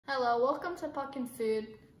Hello, welcome to Puckin Food.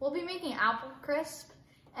 We'll be making apple crisp,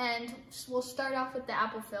 and we'll start off with the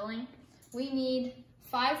apple filling. We need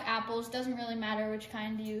 5 apples, doesn't really matter which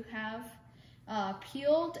kind you have,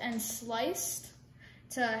 peeled and sliced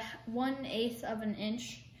to 1/8 of an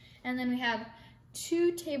inch. And then we have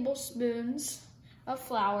 2 tablespoons of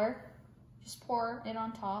flour, just pour it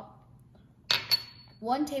on top.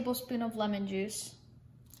 1 tablespoon of lemon juice.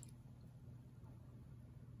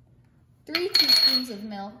 3 teaspoons of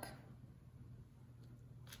milk,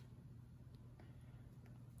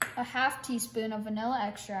 a 1/2 teaspoon of vanilla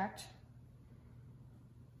extract,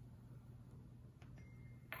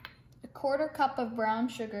 a 1/4 cup of brown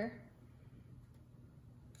sugar,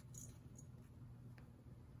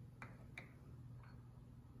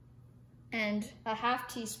 and a 1/2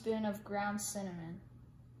 teaspoon of ground cinnamon.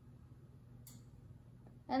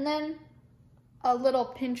 And then a little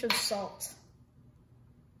pinch of salt.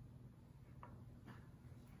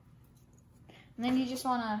 And then you just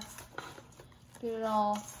want to get it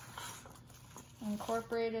all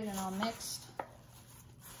incorporated and all mixed.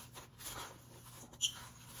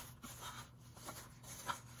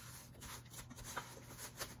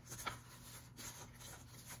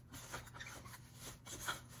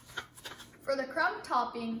 For the crumb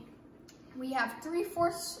topping, we have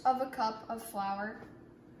 3/4 of a cup of flour,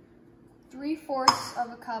 3/4 of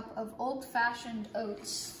a cup of old-fashioned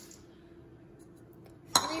oats,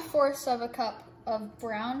 3/4 of a cup of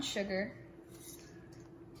brown sugar,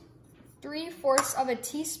 3/4 of a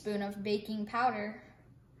teaspoon of baking powder,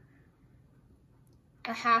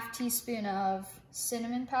 a 1/2 teaspoon of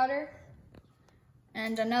cinnamon powder,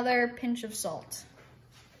 and another pinch of salt.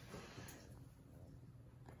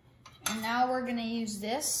 And now we're gonna use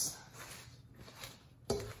this.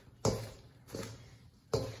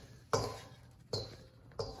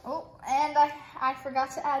 Oh, and I forgot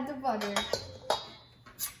to add the butter.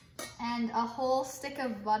 And a whole stick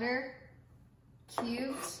of butter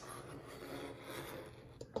cubes.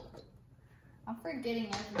 I'm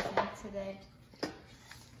forgetting everything today.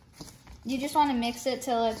 You just want to mix it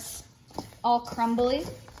till it's all crumbly.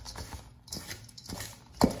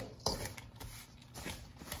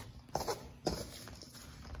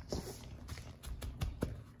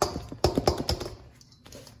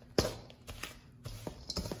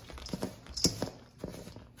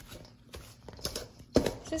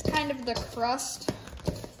 This is kind of the crust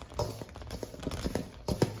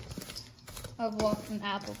of what an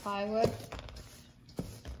apple pie would.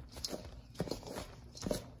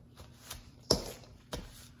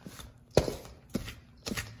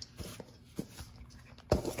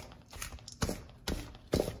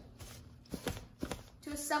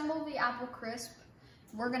 To assemble the apple crisp,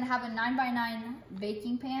 we're gonna have a 9x9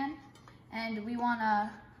 baking pan, and we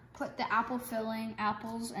wanna put the apple filling,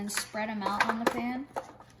 apples, and spread them out on the pan.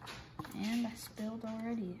 And I spilled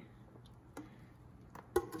already.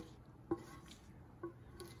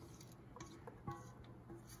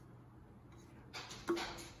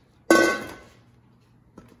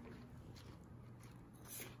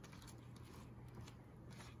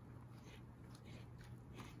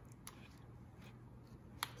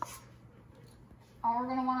 We're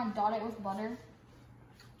gonna want to dot it with butter.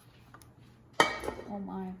 Oh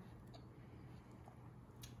my.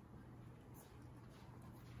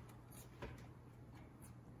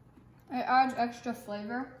 It adds extra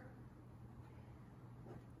flavor.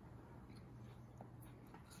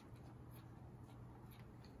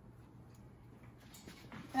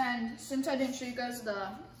 And since I didn't show you guys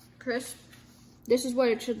the crisp, this is what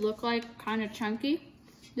it should look like, kind of chunky.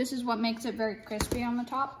 This is what makes it very crispy on the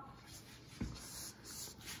top.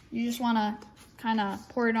 You just want to kind of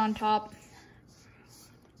pour it on top.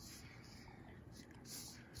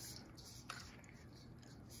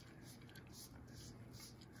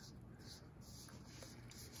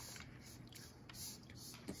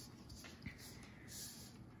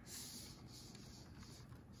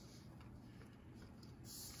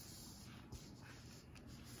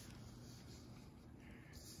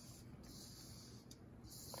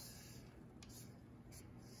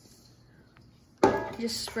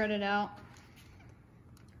 Just spread it out.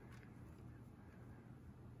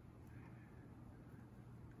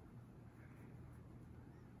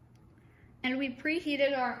 And we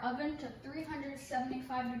preheated our oven to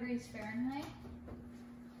 375 degrees Fahrenheit.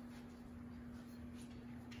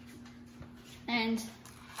 And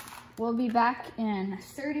we'll be back in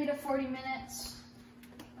 30 to 40 minutes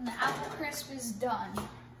when the apple crisp is done.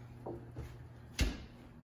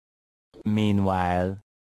 Meanwhile.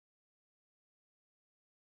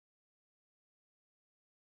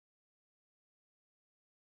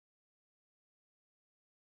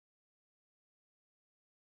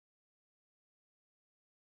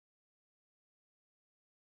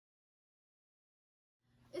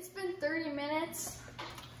 30 minutes.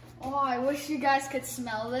 Oh, I wish you guys could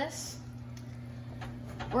smell this.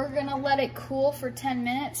 We're gonna let it cool for 10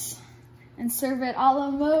 minutes and serve it a la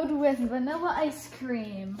mode with vanilla ice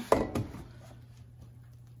cream.